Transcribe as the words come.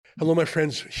Hello, my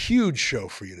friends. Huge show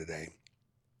for you today.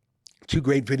 Two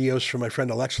great videos from my friend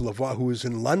EZRA LEVANT, who was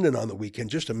in London on the weekend.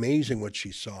 Just amazing what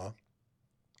she saw.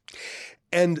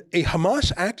 And a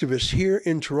Hamas activist here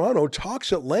in Toronto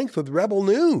talks at length with Rebel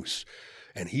News.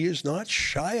 And he is not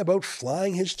shy about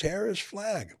flying his terrorist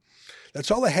flag. That's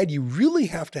all I had. You really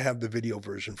have to have the video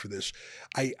version for this.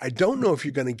 I don't know if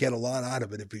you're going to get a lot out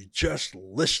of it if you're just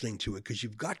listening to it, because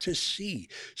you've got to see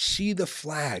the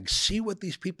flag, see what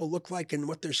these people look like and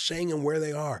what they're saying and where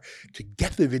they are. To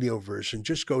get the video version,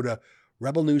 just go to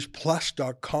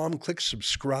rebelnewsplus.com, click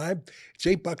subscribe. It's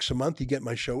 $8 a month. You get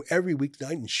my show every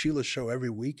weeknight and Sheila's show every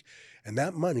week. And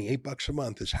that money, $8 a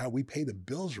month, is how we pay the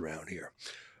bills around here.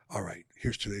 All right,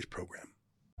 here's today's program.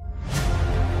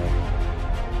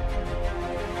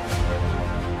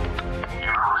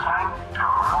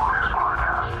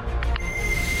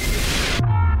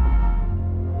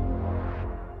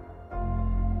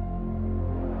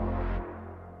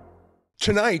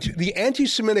 Tonight, the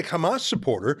anti-Semitic Hamas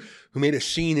supporter who made a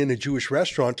scene in a Jewish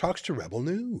restaurant talks to Rebel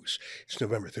News. It's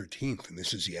November 13th, and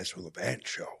this is the EZRA LEVANT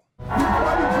Show.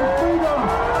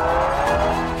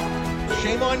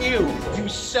 Shame on you, you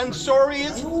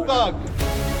censorious thug!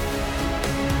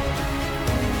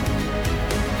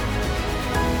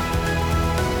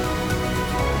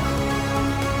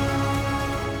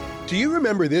 Do you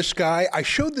remember this guy? I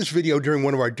showed this video during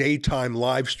one of our daytime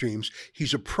live streams.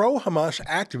 He's a pro-Hamas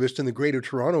activist in the Greater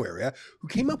Toronto area who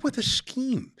came up with a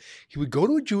scheme. He would go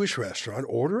to a Jewish restaurant,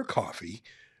 order a coffee,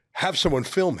 have someone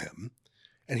film him,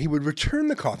 and he would return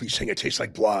the coffee saying it tastes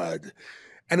like blood.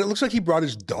 And it looks like he brought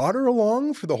his daughter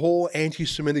along for the whole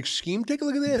anti-Semitic scheme. Take a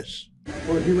look at this.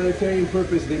 For a humanitarian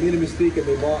purpose, they made a mistake and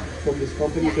they bought from this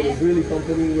company. It's an Israeli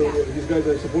company where these guys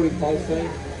are supporting Palestine,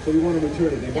 so we want to return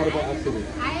it. They bought it by accident.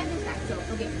 I understand. So,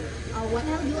 okay, what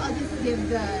I'll do, I'll just give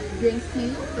the drinks to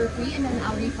you for free and then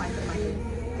I'll refund the money.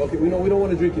 Okay, we don't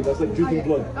want to drink it. That's like drinking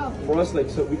blood. Oh. For us, like,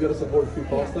 so we got to support free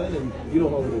Palestine, and you know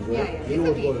how it is, right? Yeah. You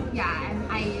know what's going on. Yeah,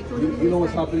 and I totally You know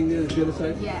what's happening there, is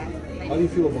genocide? Yeah. How do you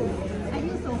feel about it? I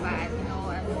feel so bad, you know,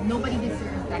 and nobody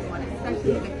deserves that one,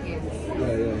 especially the kids.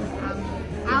 Yeah.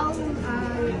 I'll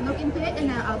look into it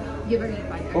and I'll give a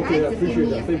refund. Okay, right? I appreciate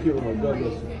that. Thank you very much. God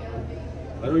bless you.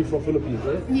 I know you're from Philippines,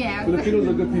 right? Yeah. Filipinos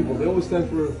are good people. They always stand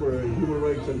for human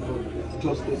rights and for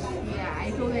justice. Yeah,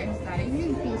 I totally understand. I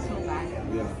really feel so bad.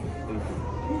 Yeah, thank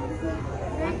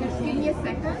you. Just give me a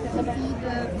second to see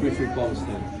the... Free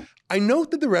Palestine. I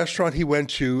note that the restaurant he went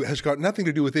to has got nothing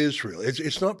to do with Israel.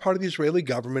 It's not part of the Israeli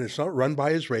government. It's not run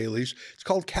by Israelis. It's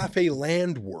called Cafe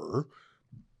Landwehr.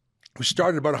 It was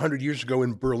started about 100 years ago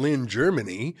in Berlin,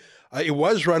 Germany. It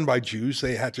was run by Jews.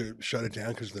 They had to shut it down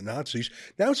because of the Nazis.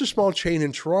 Now it's a small chain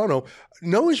in Toronto.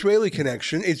 No Israeli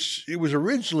connection. It was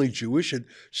originally Jewish. It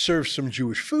serves some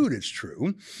Jewish food, it's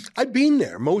true. I've been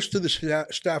there. Most of the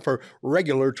staff are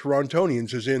regular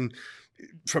Torontonians, as in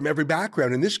from every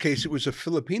background. In this case, it was a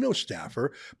Filipino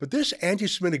staffer. But this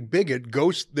anti-Semitic bigot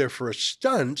goes there for a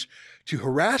stunt to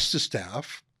harass the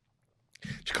staff,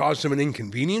 to cause them an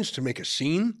inconvenience, to make a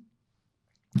scene,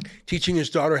 teaching his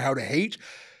daughter how to hate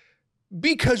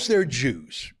because they're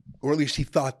Jews, or at least he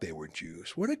thought they were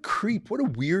Jews. What a creep, what a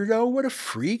weirdo, what a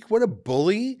freak, what a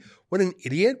bully, what an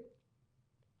idiot.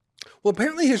 Well,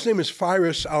 apparently his name is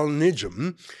Faris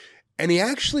Al-Nijm, and he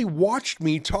actually watched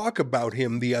me talk about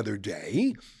him the other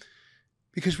day,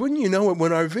 because wouldn't you know it,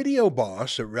 when our video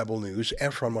boss at Rebel News,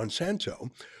 Efron Monsanto,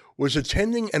 was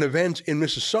attending an event in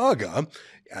Mississauga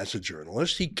as a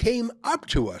journalist, he came up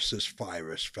to us, this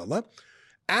Faris fella,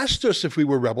 asked us if we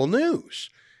were Rebel News.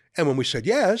 And when we said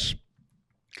yes,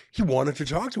 he wanted to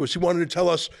talk to us. He wanted to tell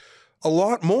us a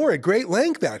lot more at great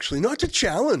length, actually, not to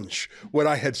challenge what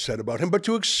I had said about him, but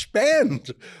to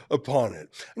expand upon it.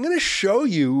 I'm going to show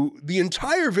you the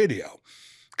entire video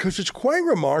because it's quite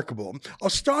remarkable. I'll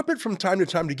stop it from time to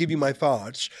time to give you my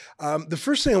thoughts. The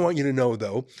first thing I want you to know,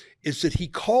 though, is that he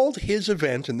called his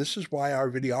event, and this is why our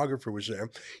videographer was there,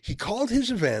 he called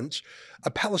his event a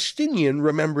Palestinian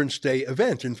Remembrance Day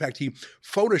event. In fact, he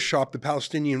photoshopped the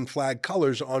Palestinian flag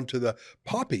colors onto the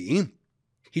poppy.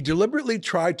 He deliberately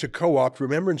tried to co-opt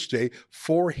Remembrance Day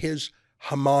for his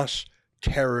Hamas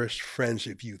terrorist friends.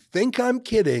 If you think I'm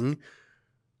kidding,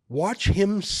 watch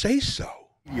him say so.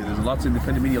 Yeah, there's lots of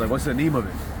independent media. Like, what's the name of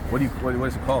it? What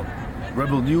is it called?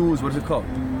 Rebel News? What is it called?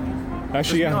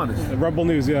 Actually, yeah, Rebel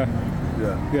News. Yeah.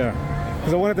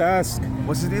 Because I wanted to ask.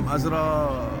 What's his name?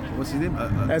 What's his name?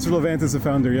 EZRA LEVANT is the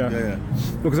founder. Yeah.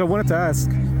 Because I wanted to ask.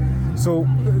 So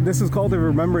this is called the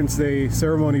Remembrance Day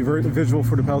ceremony visual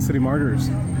for the Palestinian martyrs.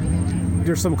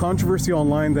 There's some controversy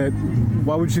online that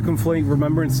why would you conflate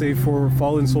Remembrance Day for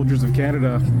fallen soldiers of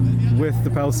Canada with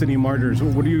the Palestinian martyrs?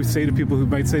 What do you say to people who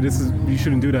might say you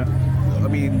shouldn't do that? I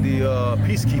mean, the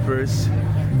peacekeepers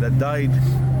that died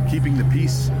keeping the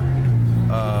peace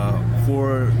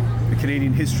for the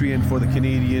Canadian history and for the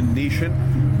Canadian nation,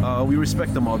 we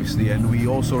respect them obviously, and we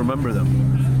also remember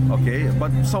them. Okay,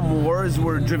 but some wars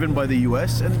were driven by the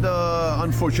U.S. and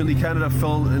unfortunately Canada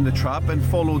fell in the trap and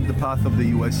followed the path of the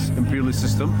U.S. imperialist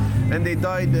system, and they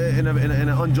died in an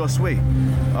unjust way.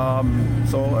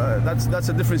 So that's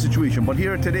a different situation. But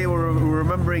here today we're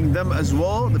remembering them as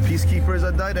well, the peacekeepers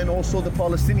that died, and also the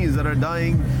Palestinians that are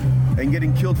dying and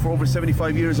getting killed for over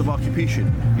 75 years of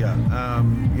occupation. Yeah,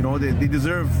 you know, they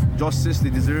deserve justice,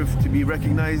 they deserve to be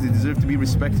recognized, they deserve to be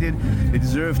respected, they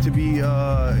deserve to be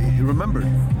remembered.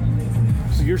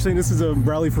 So you're saying this is a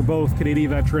rally for both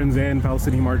Canadian veterans and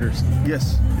Palestinian martyrs?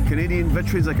 Yes, Canadian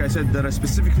veterans, like I said, that are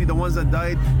specifically the ones that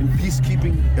died in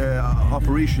peacekeeping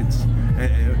operations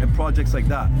and projects like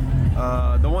that.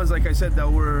 The ones, like I said, that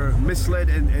were misled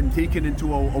and taken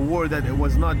into a war that it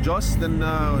was not just, then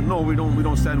no, we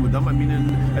don't stand with them. I mean,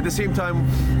 and at the same time,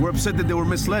 we're upset that they were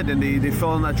misled and they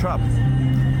fell in that trap.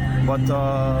 But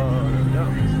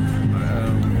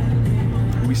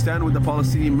we stand with the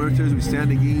Palestinian martyrs, we stand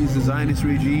against the Zionist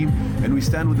regime, and we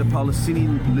stand with the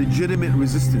Palestinian legitimate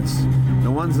resistance,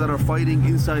 the ones that are fighting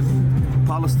inside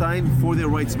Palestine for their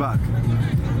rights back.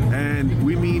 And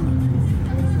we mean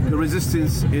the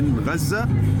resistance in Gaza,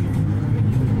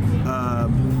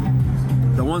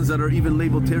 the ones that are even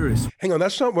labeled terrorists. Hang on,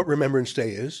 that's not what Remembrance Day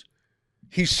is.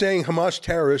 He's saying Hamas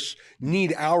terrorists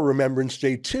need our Remembrance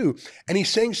Day too. And he's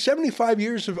saying 75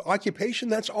 years of occupation.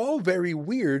 That's all very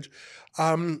weird.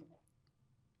 By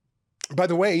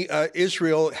the way,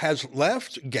 Israel has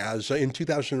left Gaza in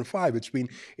 2005. It's been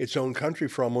its own country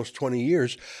for almost 20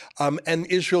 years. And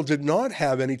Israel did not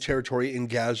have any territory in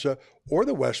Gaza or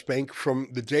the West Bank from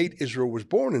the date Israel was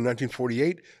born in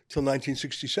 1948 till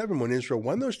 1967, when Israel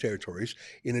won those territories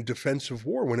in a defensive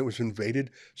war when it was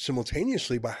invaded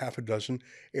simultaneously by half a dozen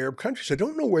Arab countries. I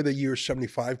don't know where the year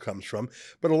 75 comes from,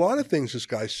 but a lot of things this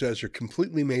guy says are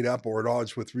completely made up or at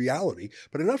odds with reality.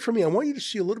 But enough for me. I want you to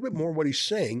see a little bit more what he's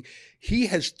saying. He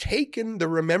has taken the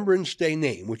Remembrance Day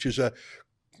name, which is a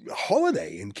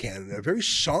holiday in Canada, a very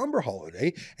somber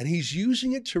holiday, and he's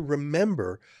using it to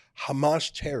remember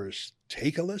Hamas terrorists.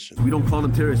 Take a listen. We don't call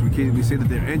them terrorists. We say that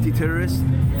they're anti-terrorists.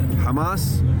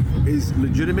 Hamas is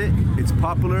legitimate, it's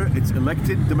popular, it's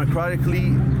elected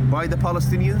democratically by the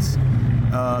Palestinians.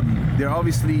 They're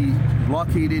obviously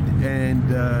blockaded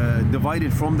and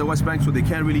divided from the West Bank, so they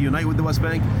can't really unite with the West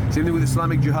Bank. Same thing with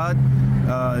Islamic Jihad.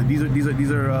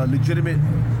 These are legitimate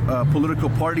political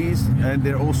parties, and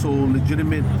they're also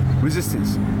legitimate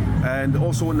resistance. And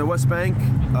also in the West Bank,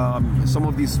 some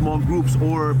of these small groups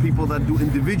or people that do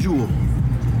individual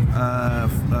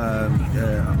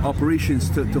operations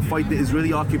to fight the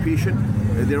Israeli occupation,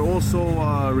 they're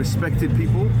also respected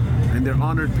people and they're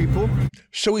honored people.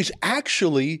 So he's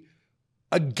actually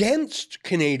against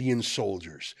Canadian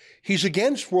soldiers. He's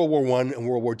against World War I and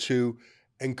World War II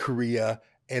and Korea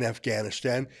and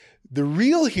Afghanistan. The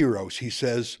real heroes, he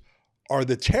says, are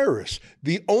the terrorists.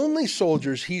 The only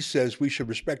soldiers he says we should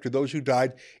respect are those who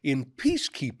died in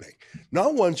peacekeeping,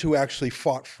 not ones who actually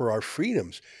fought for our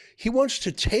freedoms. He wants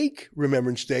to take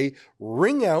Remembrance Day,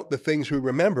 wring out the things we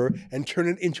remember, and turn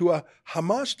it into a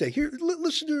Hamas Day. Here,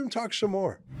 listen to him talk some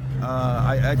more.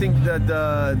 I think that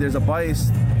there's a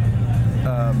biased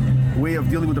way of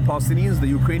dealing with the Palestinians. The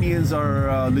Ukrainians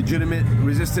are legitimate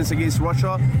resistance against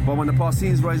Russia, but when the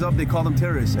Palestinians rise up, they call them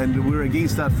terrorists, and we're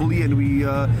against that fully, and we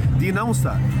denounce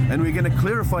that. And we're going to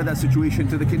clarify that situation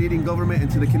to the Canadian government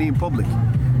and to the Canadian public,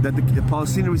 that the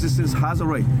Palestinian resistance has a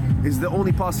right. It's the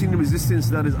only Palestinian resistance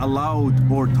that is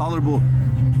allowed or tolerable.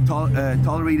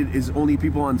 Tolerated is only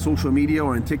people on social media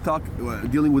or on TikTok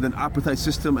dealing with an apartheid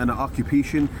system and an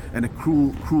occupation and a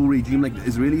cruel regime like the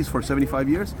Israelis for 75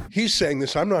 years. He's saying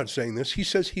this, I'm not saying this. He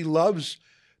says he loves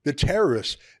the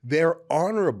terrorists. They're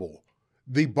honorable.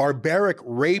 The barbaric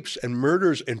rapes and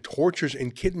murders and tortures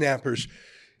and kidnappers,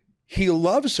 he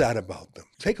loves that about them.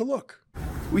 Take a look.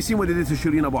 We've seen what they did to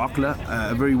Shireen Abu Akleh,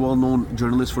 a very well-known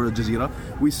journalist for Al Jazeera.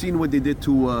 We've seen what they did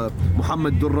to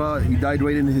Muhammad Durra. He died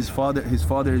right in his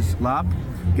father's lap,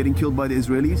 getting killed by the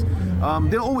Israelis.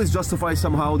 They always justify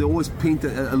somehow. They always paint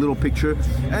a little picture.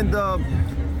 And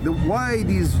why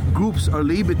these groups are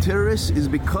labeled terrorists is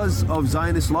because of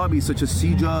Zionist lobbies such as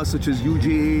CIJA, such as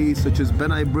UJA, such as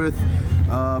Ben Ibrith,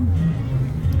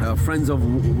 friends of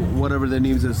whatever their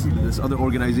names is, this other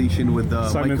organization with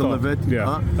Michael Levitt.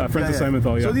 Friends of Simon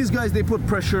Thal, So these guys, they put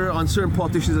pressure on certain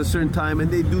politicians at a certain time,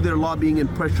 and they do their lobbying and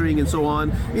pressuring and so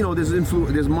on. You know,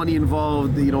 there's money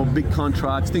involved, you know, big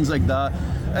contracts, things like that.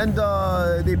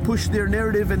 and they push their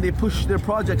narrative and they push their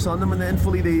projects on them, and then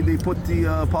fully they put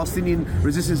the Palestinian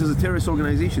resistance as a terrorist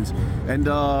organizations, and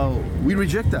we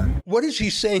reject that. What is he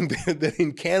saying, that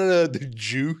in Canada the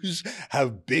Jews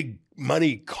have big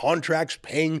money contracts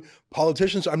paying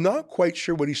politicians? I'm not quite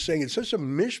sure what he's saying. It's such a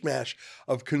mishmash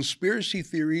of conspiracy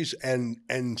theories and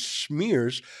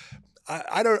smears.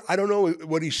 I don't know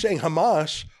what he's saying.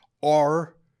 Hamas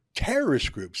are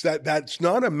terrorist groups. That's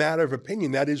not a matter of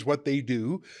opinion. That is what they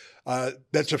do.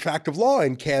 That's a fact of law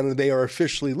in Canada. They are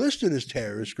officially listed as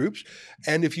terrorist groups.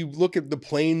 And if you look at the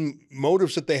plain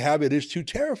motives that they have, it is to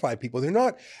terrify people. They're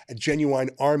not a genuine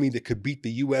army that could beat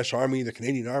the U.S. Army, the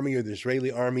Canadian Army, or the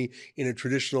Israeli Army in a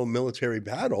traditional military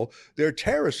battle. They're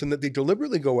terrorists in that they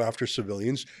deliberately go after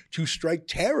civilians to strike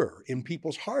terror in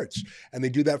people's hearts. And they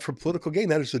do that for political gain.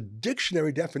 That is the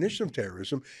dictionary definition of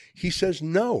terrorism. He says,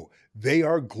 no, they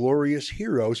are glorious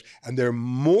heroes, and they're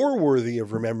more worthy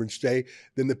of Remembrance Day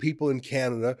than the people in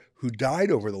Canada who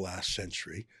died over the last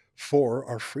century for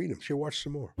our freedoms. Here, watch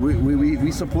some more.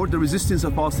 We support the resistance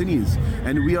of Palestinians,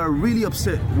 and we are really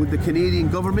upset with the Canadian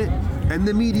government and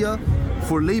the media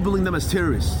for labeling them as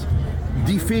terrorists,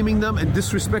 defaming them and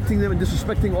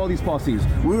disrespecting all these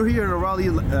Palestinians. We were here at a rally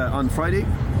on Friday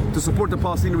to support the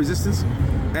Palestinian resistance,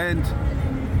 and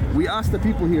we asked the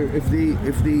people here if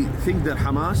they think that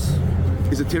Hamas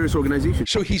is a terrorist organization.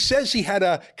 So he says he had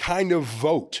a kind of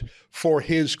vote for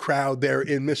his crowd there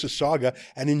in Mississauga,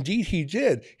 and indeed he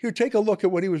did. Here, take a look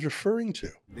at what he was referring to.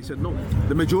 They said no.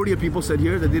 The majority of people said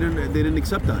here that they didn't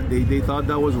accept that. They thought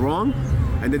that was wrong,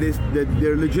 and that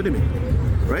they're legitimate,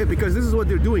 right? Because this is what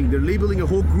they're doing. They're labeling a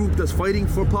whole group that's fighting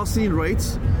for Palestinian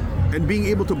rights and being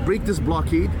able to break this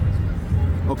blockade,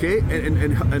 okay,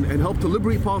 and help to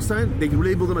liberate Palestine. They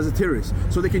label them as a terrorist,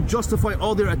 so they can justify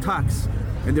all their attacks.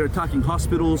 And they're attacking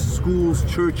hospitals, schools,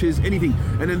 churches, anything.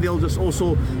 And then they'll just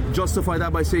also justify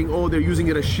that by saying, oh, they're using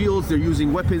it as shields, they're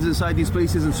using weapons inside these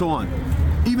places, and so on.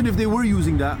 Even if they were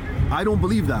using that, I don't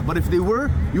believe that. But if they were,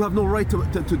 you have no right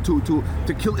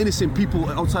to kill innocent people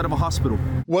outside of a hospital.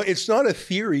 Well, it's not a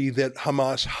theory that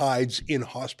Hamas hides in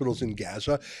hospitals in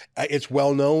Gaza. It's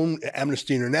well known.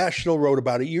 Amnesty International wrote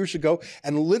about it years ago.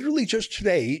 And literally just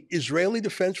today, Israeli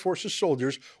Defense Forces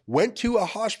soldiers went to a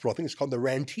hospital. I think it's called the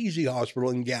Rantizi Hospital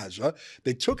in Gaza.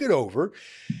 They took it over.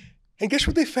 And guess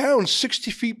what they found 60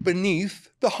 feet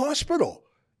beneath the hospital?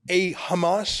 A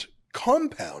Hamas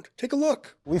compound. Take a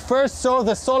look. We first saw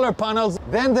the solar panels,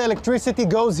 then the electricity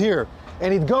goes here,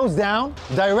 and it goes down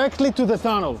directly to the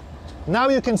tunnel. Now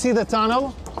you can see the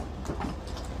tunnel.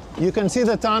 You can see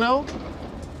the tunnel.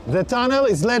 The tunnel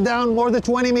is let down more than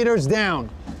 20 meters down.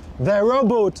 The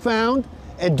robot found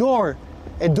a door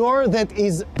that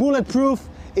is bulletproof.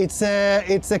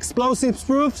 It's explosives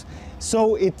proof,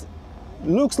 so it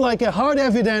looks like a hard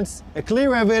evidence, a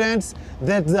clear evidence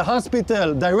that the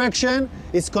hospital direction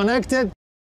is connected.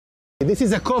 This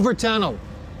is a covered tunnel.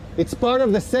 It's part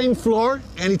of the same floor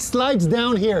and it slides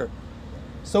down here.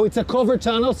 So it's a covered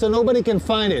tunnel so nobody can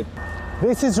find it.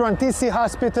 This is Rantizi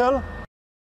Hospital.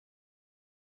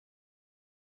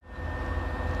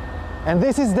 And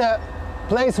this is the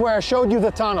place where I showed you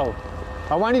the tunnel.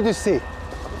 I want you to see.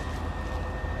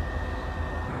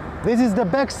 This is the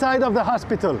back side of the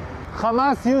hospital.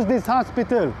 Hamas used this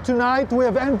hospital. Tonight we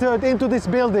have entered into this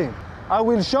building. I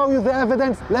will show you the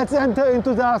evidence. Let's enter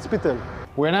into the hospital.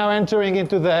 We're now entering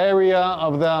into the area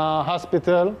of the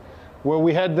hospital where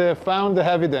we had found the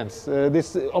evidence.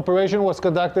 This operation was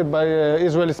conducted by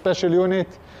Israeli Special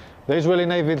Unit, the Israeli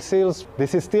Naval SEALs.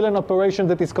 This is still an operation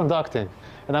that is conducting,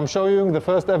 and I'm showing you the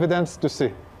first evidence to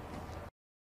see.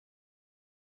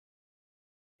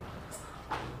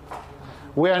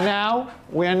 We are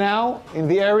now in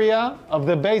the area of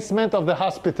the basement of the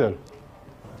hospital.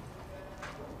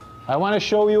 I want to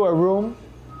show you a room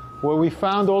where we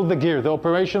found all the gear, the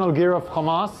operational gear of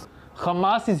Hamas.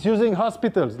 Hamas is using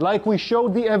hospitals, like we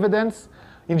showed the evidence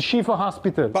in Shifa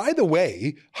Hospital. By the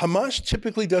way, Hamas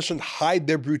typically doesn't hide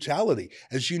their brutality.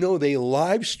 As you know, they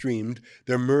live streamed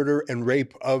their murder and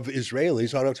rape of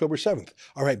Israelis on October 7th.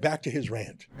 All right, back to his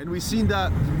rant. And we've seen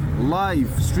that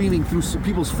live streaming through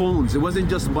people's phones. It wasn't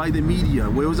just by the media.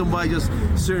 It wasn't by just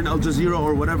certain Al Jazeera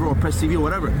or whatever, or Press TV or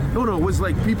whatever. No, it was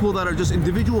like people that are just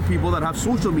individual people that have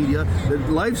social media that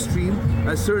live stream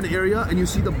a certain area, and you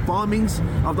see the bombings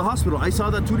of the hospital. I saw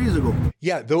that 2 days ago.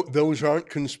 Yeah, those aren't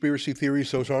conspiracy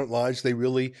theories. Those aren't lies. They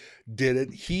really did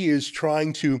it. He is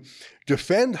trying to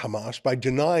defend Hamas by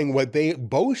denying what they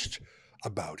boast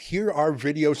about. Here are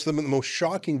videos, some of the most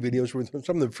shocking videos, were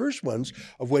some of the first ones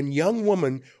of when young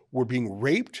women were being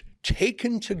raped,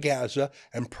 taken to Gaza,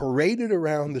 and paraded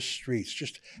around the streets.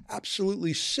 Just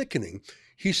absolutely sickening.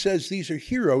 He says these are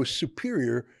heroes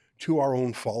superior to our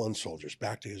own fallen soldiers.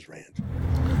 Back to his rant.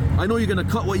 I know you're going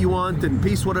to cut what you want and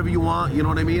paste whatever you want, you know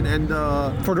what I mean? And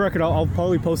For the record, I'll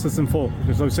probably post this in full.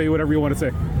 Just say whatever you want to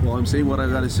say. well, I'm saying what I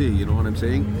got to say, you know what I'm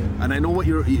saying? And I know what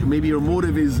maybe your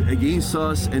motive is against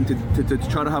us and to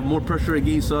try to have more pressure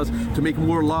against us, to make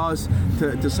more laws,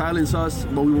 to silence us,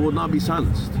 but we will not be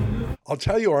silenced. I'll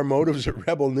tell you our motives at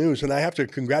Rebel News, and I have to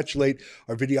congratulate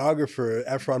our videographer,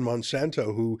 Efron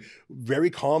Monsanto, who very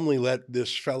calmly let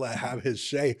this fella have his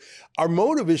say. Our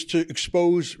motive is to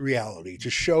expose reality, to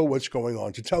show what's going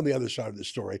on, to tell the other side of the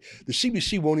story. The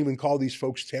CBC won't even call these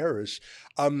folks terrorists.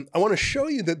 I want to show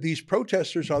you that these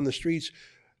protesters on the streets,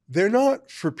 they're not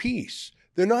for peace.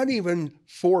 They're not even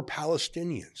for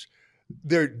Palestinians.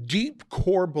 Their deep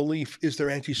core belief is their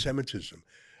anti-Semitism.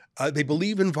 They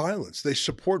believe in violence. They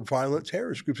support violent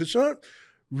terrorist groups. It's not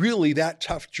really that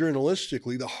tough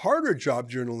journalistically. The harder job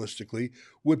journalistically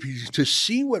would be to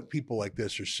see what people like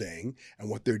this are saying and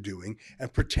what they're doing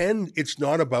and pretend it's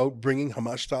not about bringing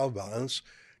Hamas-style violence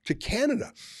to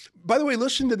Canada. By the way,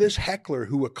 listen to this heckler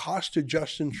who accosted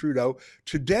Justin Trudeau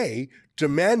today,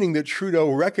 demanding that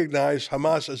Trudeau recognize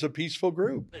Hamas as a peaceful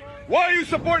group. Why are you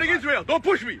supporting Israel? Don't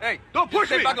push me. Hey, don't push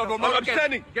me. back on the I'm motorcade.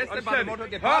 standing. Get I'm by the standing.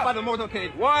 motorcade. Huh? By the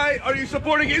motorcade. Why are you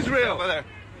supporting Israel? Over there.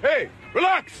 Hey,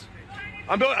 relax.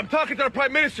 I'm talking to the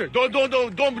Prime Minister.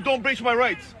 Don't breach my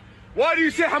rights. Why do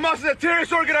you say Hamas is a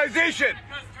terrorist organization?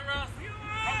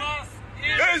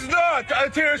 It's not a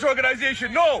terrorist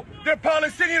organization. No, they're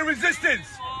Palestinian resistance.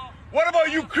 What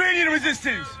about Ukrainian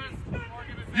resistance?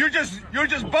 You're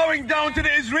just bowing down to the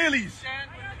Israelis.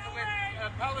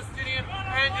 Palestinian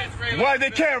and Israeli. Why,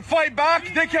 they can't fight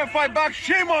back? They can't fight back.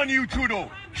 Shame on you, Trudeau.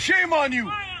 Shame on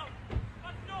you.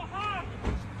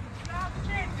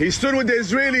 He stood with the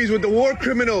Israelis, with the war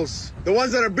criminals, the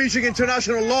ones that are breaching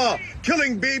international law,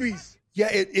 killing babies. Yeah,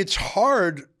 it's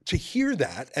hard to hear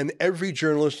that, and every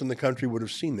journalist in the country would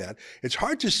have seen that. It's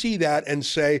hard to see that and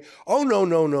say, oh,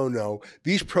 no,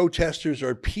 these protesters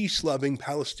are peace-loving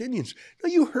Palestinians. No,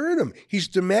 you heard him. He's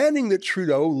demanding that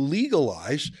Trudeau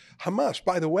legalize Hamas.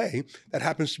 By the way, that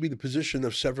happens to be the position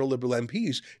of several Liberal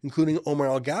MPs, including Omar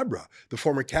Al-Gabra, the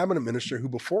former cabinet minister who,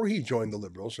 before he joined the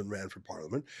Liberals and ran for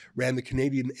Parliament, ran the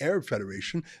Canadian Arab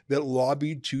Federation that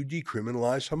lobbied to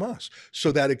decriminalize Hamas.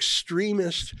 So that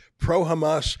extremist,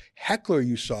 pro-Hamas heckler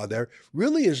you saw there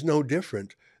really is no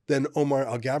different than Omar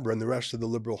Al-Gabra and the rest of the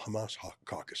Liberal Hamas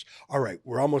caucus. All right,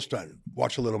 we're almost done.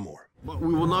 Watch a little more. But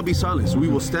we will not be silenced. We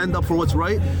will stand up for what's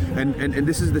right, and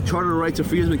this is the Charter of Rights and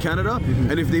Freedoms in Canada.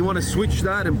 And if they want to switch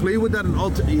that and play with that and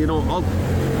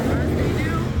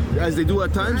as they do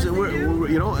at times, and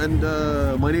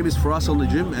my name is Faraz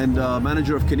Al-Najim, and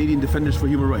manager of Canadian Defenders for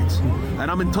Human Rights.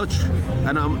 And I'm in touch,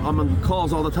 and I'm on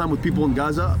calls all the time with people in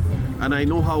Gaza, and I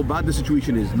know how bad the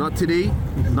situation is. Not today,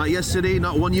 not yesterday,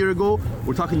 not 1 year ago.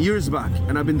 We're talking years back,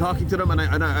 and I've been talking to them,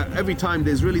 and every time the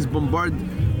Israelis bombard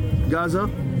Gaza,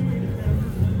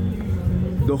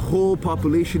 the whole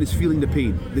population is feeling the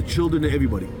pain, the children and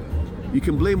everybody. You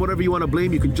can blame whatever you want to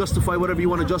blame. You can justify whatever you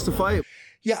want to justify.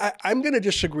 Yeah, I'm going to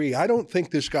disagree. I don't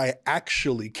think this guy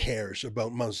actually cares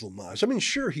about Muslim lives. I mean,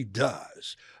 sure he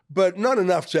does, but not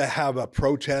enough to have a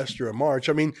protest or a march.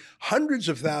 I mean, hundreds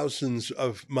of thousands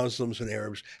of Muslims and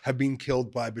Arabs have been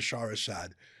killed by Bashar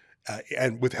Assad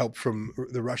and with help from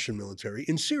the Russian military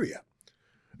in Syria.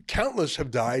 Countless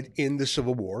have died in the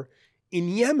civil war in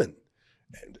Yemen.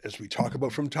 And as we talk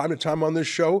about from time to time on this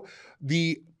show,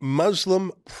 the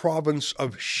Muslim province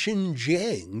of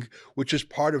Xinjiang, which is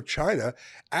part of China,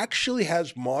 actually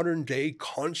has modern-day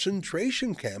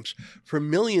concentration camps for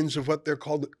millions of what they're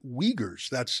called Uyghurs.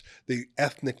 That's the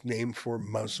ethnic name for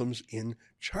Muslims in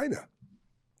China.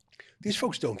 These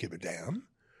folks don't give a damn.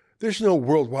 There's no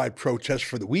worldwide protest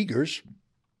for the Uyghurs,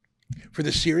 for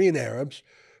the Syrian Arabs,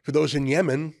 for those in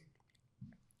Yemen,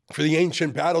 for the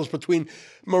ancient battles between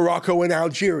Morocco and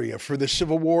Algeria, for the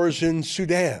civil wars in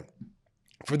Sudan,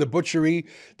 for the butchery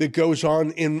that goes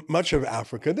on in much of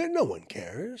Africa. That no one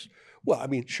cares. Well, I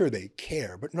mean, sure they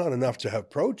care, but not enough to have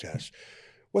protests.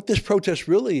 What this protest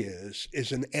really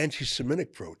is an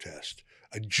anti-Semitic protest,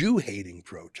 a Jew-hating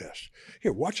protest.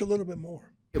 Here, watch a little bit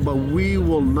more. But we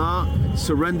will not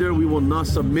surrender, we will not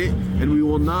submit, and we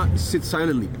will not sit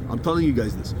silently. I'm telling you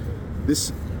guys this.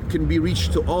 This can be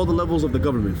reached to all the levels of the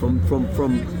government, from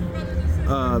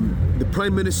the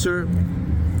Prime Minister,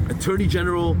 Attorney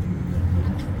General,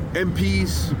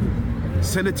 MPs,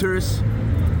 Senators,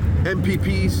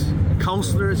 MPPs,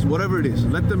 councillors, whatever it is.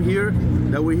 Let them hear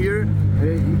that we're here.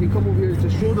 And you can come over here to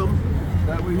show them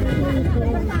that we're here.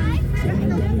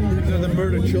 These are the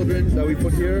murdered children that we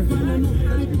put here.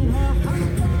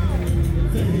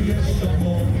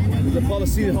 The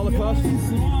Palestinian Holocaust. Made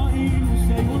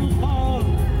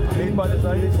by the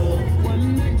Zionists. The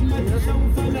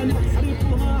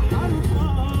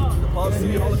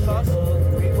Palestinian Holocaust.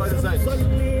 Made by the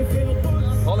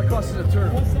Zionists. Holocaust is a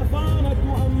term.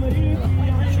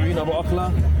 Shireen Abu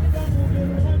Akleh,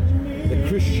 the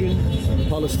Christian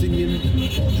Palestinian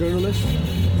journalist,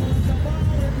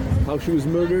 how she was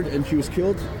murdered and she was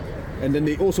killed, and then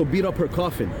they also beat up her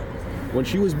coffin. When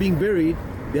she was being buried,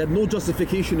 they had no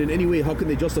justification in any way. How can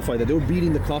they justify that? They were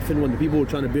beating the coffin when the people were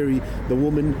trying to bury the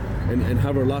woman and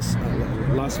have her last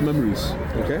memories.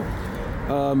 Okay,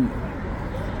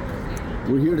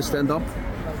 we're here to stand up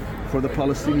for the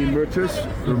Palestinian martyrs,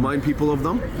 to remind people of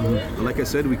them. And like I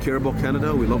said, we care about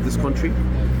Canada. We love this country,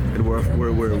 and we're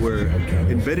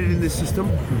embedded in this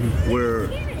system. We're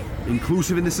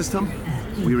inclusive in the system.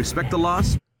 We respect the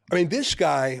laws. I mean, this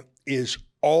guy is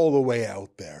all the way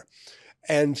out there.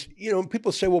 And, you know,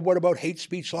 people say, well, what about hate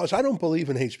speech laws? I don't believe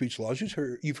in hate speech laws.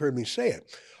 You've heard me say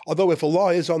it. Although if a law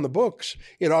is on the books,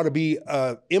 it ought to be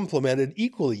implemented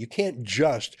equally. You can't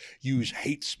just use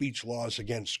hate speech laws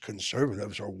against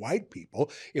conservatives or white people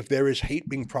if there is hate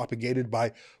being propagated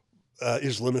by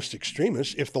Islamist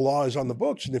extremists. If the law is on the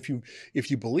books and if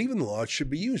you believe in the law, it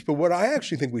should be used. But what I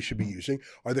actually think we should be using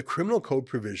are the criminal code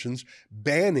provisions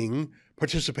banning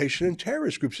participation in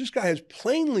terrorist groups. This guy has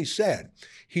plainly said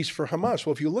he's for Hamas.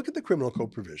 Well, if you look at the criminal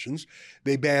code provisions,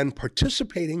 they ban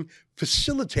participating,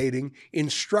 facilitating,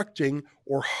 instructing,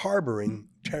 or harboring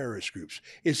terrorist groups.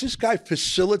 Is this guy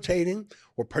facilitating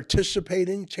or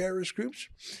participating terrorist groups?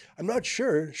 I'm not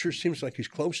sure. It sure seems like he's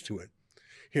close to it.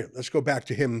 Here, let's go back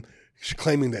to him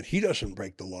claiming that he doesn't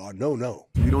break the law. No.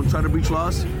 We don't try to breach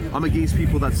laws. I'm against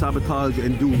people that sabotage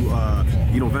and do,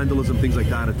 vandalism, things like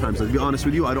that at times. To be honest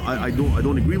with you, I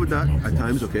don't agree with that at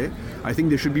times. Okay, I think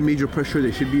there should be major pressure.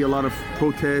 There should be a lot of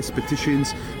protests,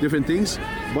 petitions, different things.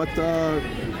 But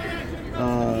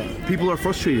people are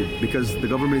frustrated because the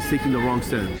government is taking the wrong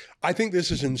stand. I think this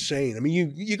is insane. I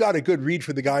mean, you got a good read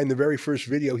for the guy in the very first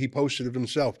video he posted of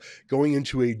himself going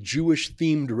into a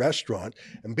Jewish-themed restaurant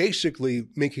and basically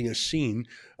making a scene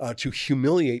to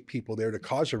humiliate people there, to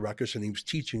cause a ruckus, and he was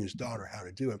teaching his daughter how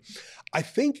to do it. I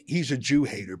think he's a Jew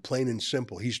hater, plain and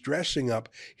simple. He's dressing up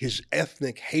his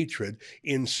ethnic hatred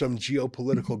in some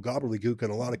geopolitical gobbledygook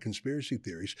and a lot of conspiracy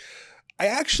theories. I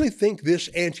actually think this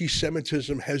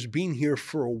anti-Semitism has been here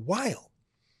for a while.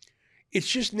 It's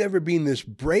just never been this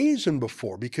brazen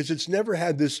before because it's never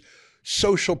had this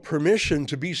social permission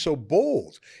to be so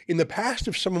bold. In the past,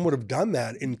 if someone would have done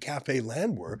that in Cafe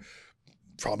Landwehr,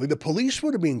 probably the police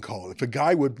would have been called. If a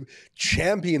guy would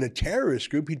champion a terrorist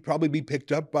group, he'd probably be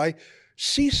picked up by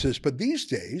CSIS. But these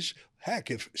days,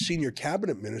 heck, if senior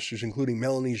cabinet ministers, including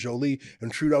Melanie Joly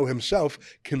and Trudeau himself,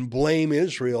 can blame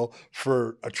Israel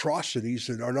for atrocities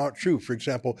that are not true, for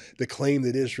example, the claim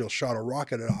that Israel shot a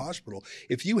rocket at a hospital,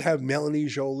 if you have Melanie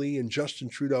Joly and Justin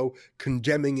Trudeau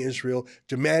condemning Israel,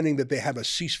 demanding that they have a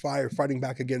ceasefire fighting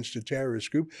back against a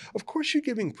terrorist group, of course you're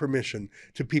giving permission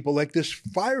to people like this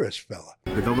virus fella.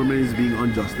 The government is being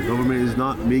unjust. The government is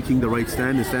not making the right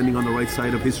stand and standing on the right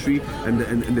side of history and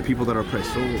the people that are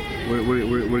oppressed. So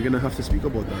we're going to have to speak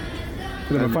about that.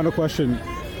 And then my final question.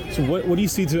 So what do you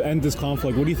see to end this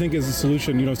conflict? What do you think is the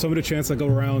solution? You know, some of the chants that go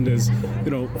around is,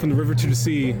 from the river to the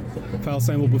sea,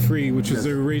 Palestine will be free, which is the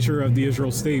erasure of the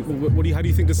Israel state. How do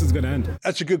you think this is going to end?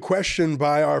 That's a good question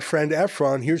by our friend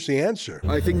Efron. Here's the answer.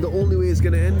 I think the only way it's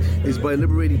going to end is by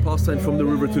liberating Palestine from the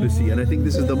river to the sea. And I think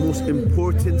this is the most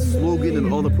important slogan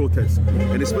in all the protests.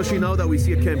 And especially now that we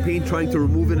see a campaign trying to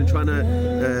remove it and trying to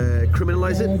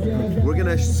criminalize it, we're going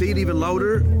to say it even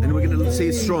louder and we're going to say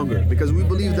it stronger because we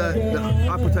believe that the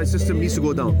apartheid system needs to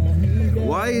go down.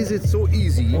 Why is it so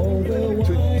easy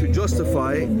to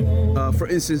justify, for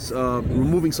instance,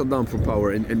 removing Saddam from power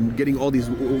and getting all these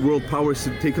world powers to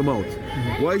take him out?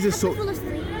 Why is it so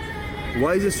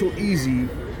easy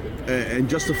and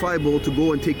justifiable to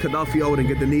go and take Gaddafi out and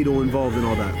get the NATO involved and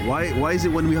all that? Why is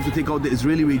it when we have to take out the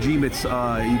Israeli regime, it's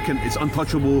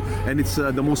untouchable and it's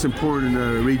the most important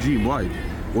regime? Why?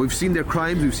 Well, we've seen their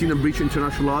crimes, we've seen them breach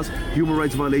international laws, human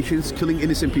rights violations, killing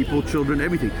innocent people, children,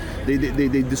 everything.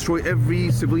 They destroy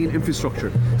every civilian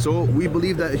infrastructure. So we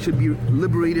believe that it should be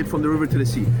liberated from the river to the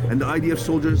sea. And the IDF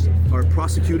soldiers are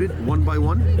prosecuted one by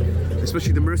one,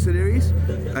 especially the mercenaries.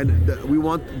 And we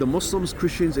want the Muslims,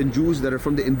 Christians, and Jews that are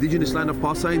from the indigenous land of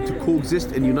Palestine to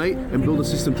coexist and unite and build a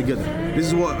system together. This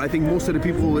is what I think most of the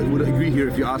people would agree here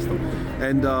if you ask them.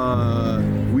 And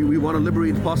we want to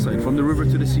liberate Palestine from the river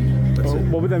to the sea. That's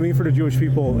it. What would that mean for the Jewish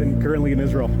people currently in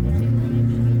Israel?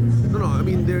 No. I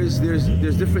mean, there's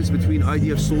difference between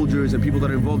IDF soldiers and people that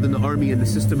are involved in the army and the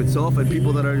system itself, and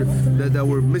people that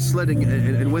were misled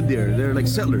and went there. They're like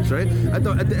settlers, right? At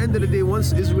the end of the day,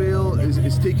 once Israel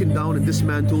is taken down and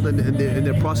dismantled and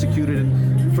they're prosecuted,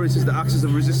 and for instance, the Axis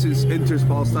of Resistance enters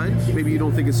Palestine. Maybe you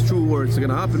don't think it's true or it's going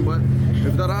to happen, but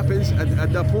if that happens,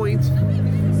 at that point,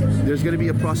 there's going to be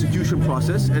a prosecution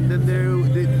process, and then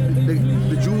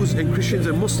the Jews and Christians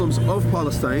and Muslims of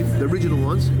Palestine, the original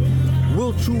ones,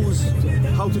 will choose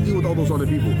how to deal with all those other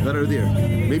people that are there.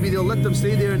 Maybe they'll let them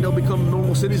stay there and they'll become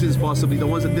normal citizens, possibly, the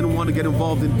ones that didn't want to get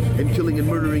involved in killing and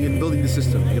murdering and building the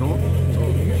system, you know?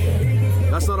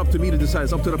 So that's not up to me to decide.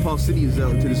 It's up to the Palestinians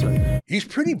to decide. He's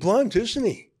pretty blunt, isn't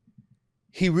he?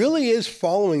 He really is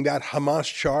following that Hamas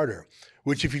charter,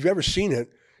 which, if you've ever seen it,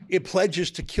 it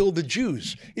pledges to kill the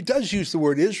Jews. It does use the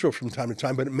word Israel from time to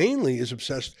time, but it mainly is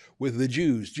obsessed with the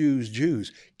Jews.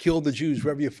 Kill the Jews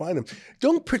wherever you find them.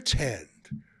 Don't pretend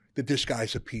that this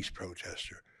guy's a peace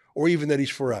protester, or even that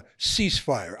he's for a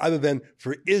ceasefire, other than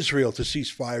for Israel to cease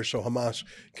fire so Hamas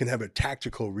can have a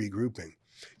tactical regrouping.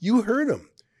 You heard him.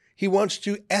 He wants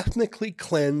to ethnically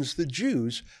cleanse the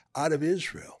Jews out of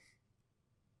Israel.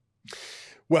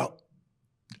 Well,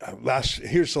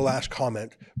 here's the last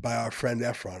comment by our friend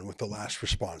Efron with the last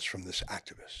response from this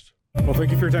activist. Well,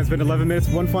 thank you for your time. It's been 11 minutes.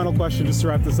 One final question just to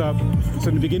wrap this up. So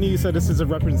in the beginning, you said this is a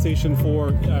representation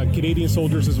for Canadian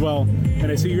soldiers as well. And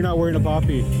I see you're not wearing a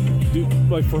poppy.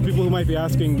 Like, for people who might be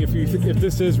asking, if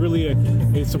this is really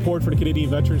a support for the Canadian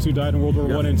veterans who died in World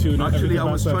War I and II. Actually, I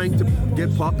was trying to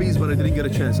get poppies, but I didn't get a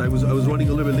chance. I was running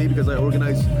a little bit late because I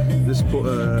organized this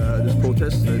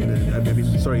protest,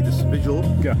 this vigil,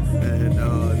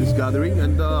 and this gathering,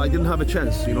 and I didn't have a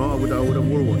chance. You know, I would have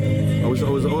worn one. I was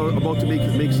about to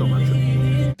make some.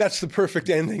 Actually. That's the perfect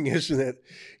ending, isn't it?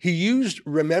 He used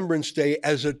Remembrance Day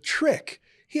as a trick.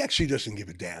 He actually doesn't give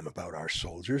a damn about our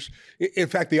soldiers. In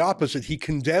fact, the opposite. He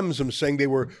condemns them, saying they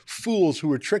were fools who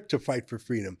were tricked to fight for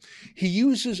freedom. He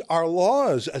uses our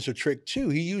laws as a trick, too.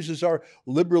 He uses our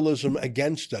liberalism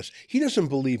against us. He doesn't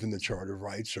believe in the Charter of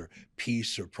Rights or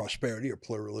peace or prosperity or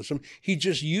pluralism. He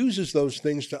just uses those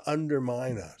things to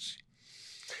undermine us.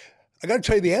 I got to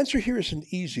tell you, the answer here isn't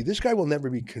easy. This guy will never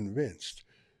be convinced.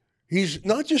 He's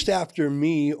not just after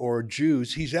me or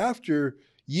Jews, he's after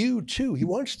you too. He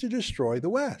wants to destroy the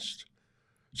West.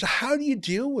 So how do you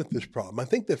deal with this problem? I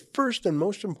think the first and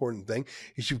most important thing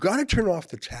is you've got to turn off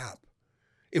the tap.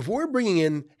 If we're bringing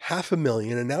in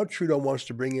 500,000, and now Trudeau wants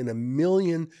to bring in 1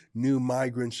 million new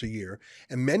migrants a year,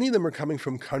 and many of them are coming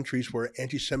from countries where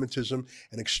anti-Semitism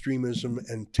and extremism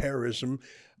and terrorism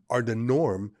are the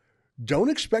norm,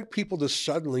 don't expect people to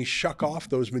suddenly shuck off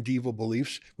those medieval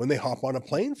beliefs when they hop on a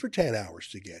plane for 10 hours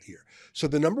to get here. So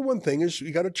the number one thing is you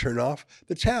got to turn off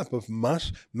the tap of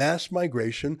mass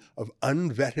migration of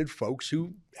unvetted folks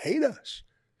who hate us.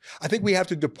 I think we have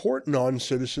to deport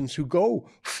non-citizens who go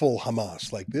full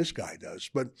Hamas like this guy does.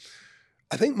 But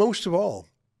I think most of all,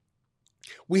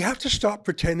 we have to stop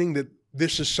pretending that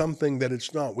this is something that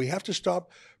it's not. We have to stop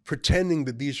pretending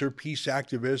that these are peace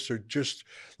activists or just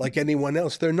like anyone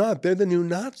else. They're not. They're the new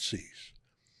Nazis.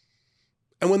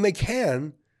 And when they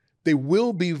can, they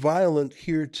will be violent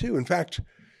here too. In fact,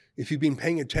 if you've been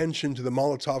paying attention to the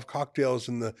Molotov cocktails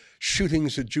and the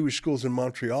shootings at Jewish schools in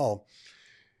Montreal,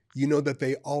 you know that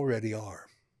they already are.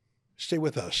 Stay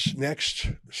with us.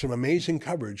 Next, some amazing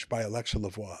coverage by Alexa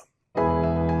Lavoie.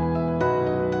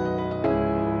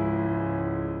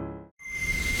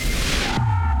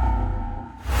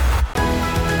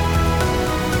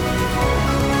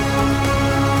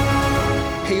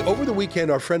 Over the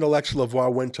weekend, our friend Alexa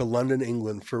Lavoie went to London,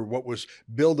 England for what was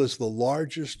billed as the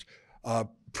largest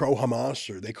pro-Hamas,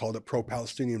 or they called it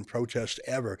pro-Palestinian protest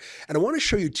ever. And I want to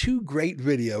show you two great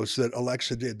videos that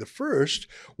Alexa did. The first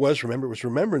was, remember, it was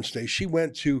Remembrance Day. She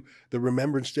went to the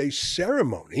Remembrance Day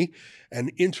ceremony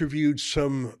and interviewed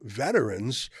some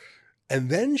veterans. And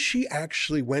then she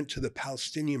actually went to the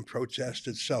Palestinian protest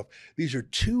itself. These are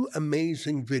two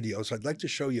amazing videos. I'd like to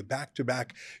show you back to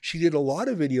back. She did a lot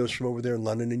of videos from over there in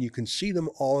London, and you can see them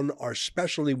on our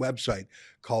specialty website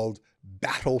called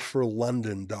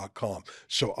battleforlondon.com.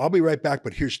 So I'll be right back,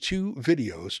 but here's two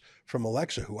videos from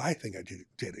Alexa, who I think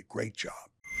did a great job.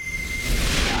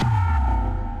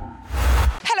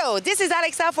 Hello, this is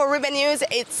Alexa for Ribbon News.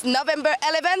 It's November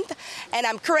 11th, and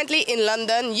I'm currently in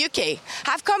London, UK.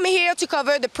 I've come here to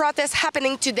cover the protest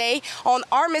happening today on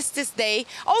Armistice Day,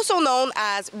 also known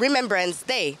as Remembrance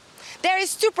Day. There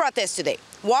is two protests today.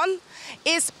 One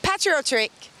is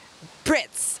patriotic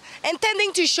Brits,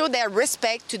 intending to show their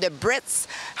respect to the Brits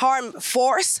armed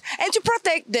force and to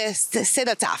protect the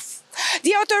cenotaph.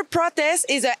 The other protest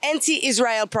is an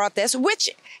anti-Israel protest, which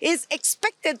is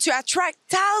expected to attract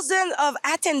thousands of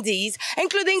attendees,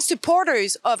 including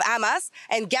supporters of Hamas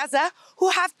and Gaza, who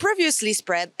have previously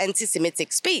spread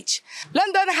anti-Semitic speech.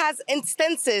 London has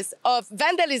instances of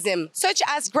vandalism, such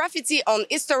as graffiti on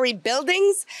historic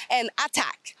buildings and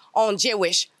attack on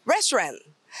Jewish restaurants.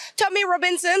 Tommy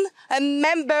Robinson, a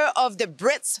member of the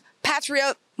Brits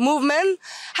Patriot movement,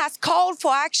 has called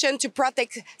for action to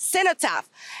protect cenotaph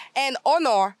and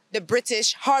honor the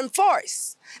British Armed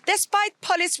Force. Despite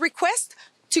police requests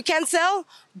to cancel,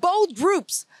 both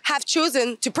groups have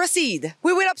chosen to proceed.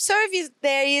 We will observe if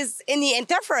there is any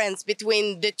interference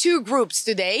between the two groups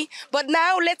today, but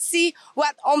now let's see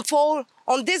what unfolds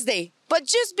on this day. But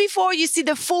just before you see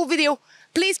the full video,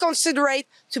 please consider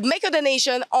to make a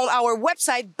donation on our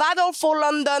website,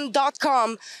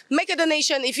 battleforlondon.com. Make a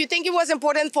donation if you think it was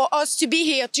important for us to be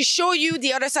here to show you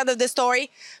the other side of the story.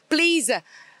 Please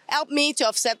help me to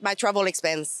offset my travel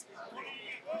expense.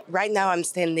 Right now, I'm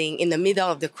standing in the middle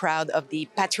of the crowd of the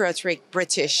patriotic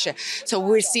British. So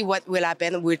we'll see what will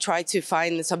happen. We'll try to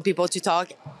find some people to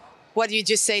talk. What do you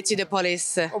just say to the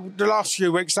police? The last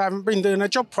few weeks, they haven't been doing their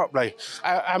job properly.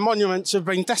 Our monuments have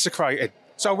been desecrated.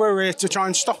 So we're here to try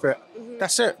and stop it.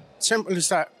 That's it. Simple as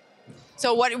that.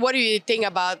 So what do you think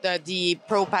about the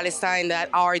pro-Palestine that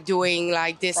are doing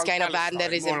like this kind of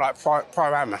vandalism? More like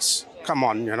pro-Hamas. Come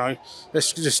on, you know.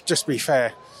 Let's just be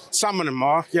fair. Some of them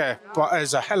are, yeah, but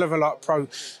there's a hell of a lot pro.